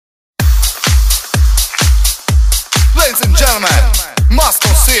Ladies and gentlemen,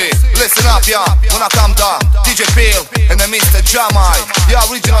 Moscow City, listen up, yeah. When I come to DJ Peel and then Mr. Jamay, yeah,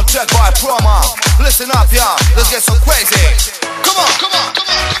 original track by iPromo. Listen up, yeah, let's get so crazy. Come on, come on, come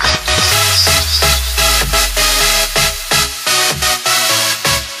on, come on.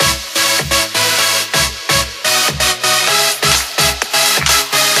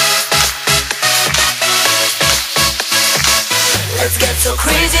 Let's get so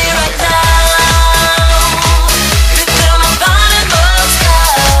crazy right now. You feel my body moves now.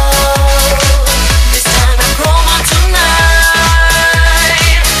 This time iPromo tonight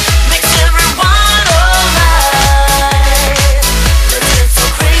makes everyone alright. Let's get so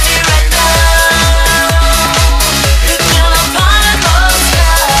crazy right now. You feel my body moves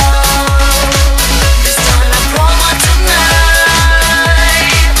now. This time iPromo tonight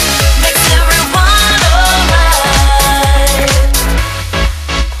makes everyone alright.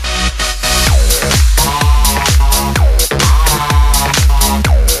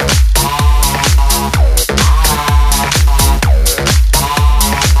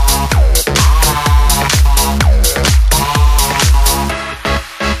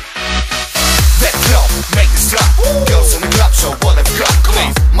 Girls in the club show what they've got.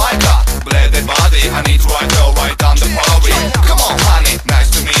 Please, my God, bless their body. I need right now, right on the party. Come on, honey, nice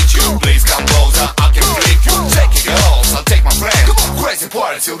to meet you. Please come closer, I can freak you. Take it, girls, I'll take my friend. Come on, crazy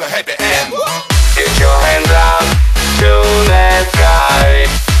party till the happy end. Get your hands up to the sky.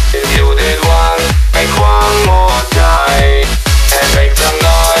 If you did one, make one more time. And make some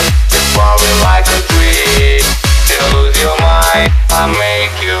noise, just worry like a tree. Till lose your mind, I'll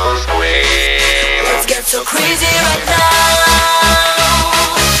make you scream. Let's get so crazy right now.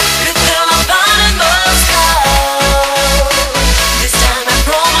 You feel my body moves now. This time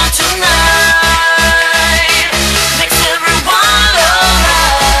iPromo tonight makes everyone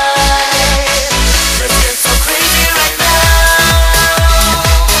alright. Let's get so crazy right now.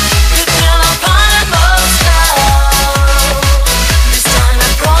 You feel my body moves now. This time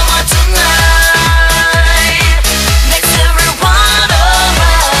iPromo tonight makes everyone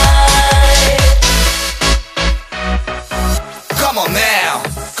alright. Come on now,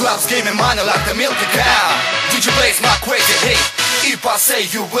 clubs giving money like the milky cow. DJ plays my crazy hit. If I say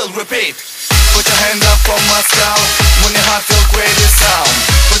you will repeat. Put your hand up for Moscow when your heart feel crazy sound.